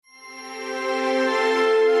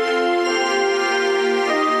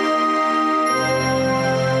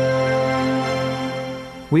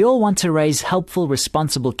We all want to raise helpful,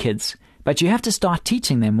 responsible kids, but you have to start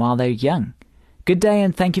teaching them while they're young. Good day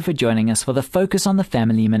and thank you for joining us for the Focus on the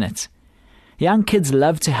Family Minute. Young kids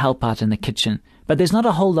love to help out in the kitchen, but there's not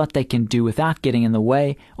a whole lot they can do without getting in the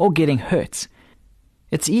way or getting hurt.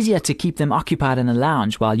 It's easier to keep them occupied in the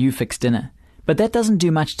lounge while you fix dinner, but that doesn't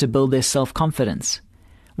do much to build their self-confidence.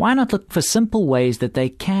 Why not look for simple ways that they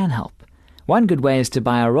can help? One good way is to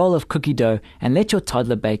buy a roll of cookie dough and let your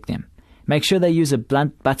toddler bake them. Make sure they use a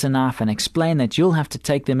blunt butter knife and explain that you'll have to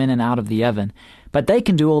take them in and out of the oven, but they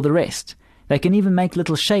can do all the rest. They can even make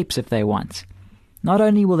little shapes if they want. Not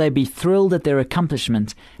only will they be thrilled at their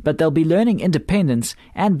accomplishment, but they'll be learning independence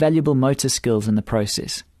and valuable motor skills in the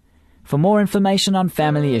process. For more information on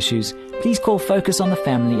family issues, please call Focus on the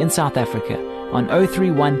Family in South Africa on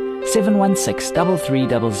 031 716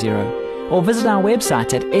 3300 or visit our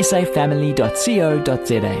website at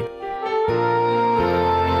safamily.co.za.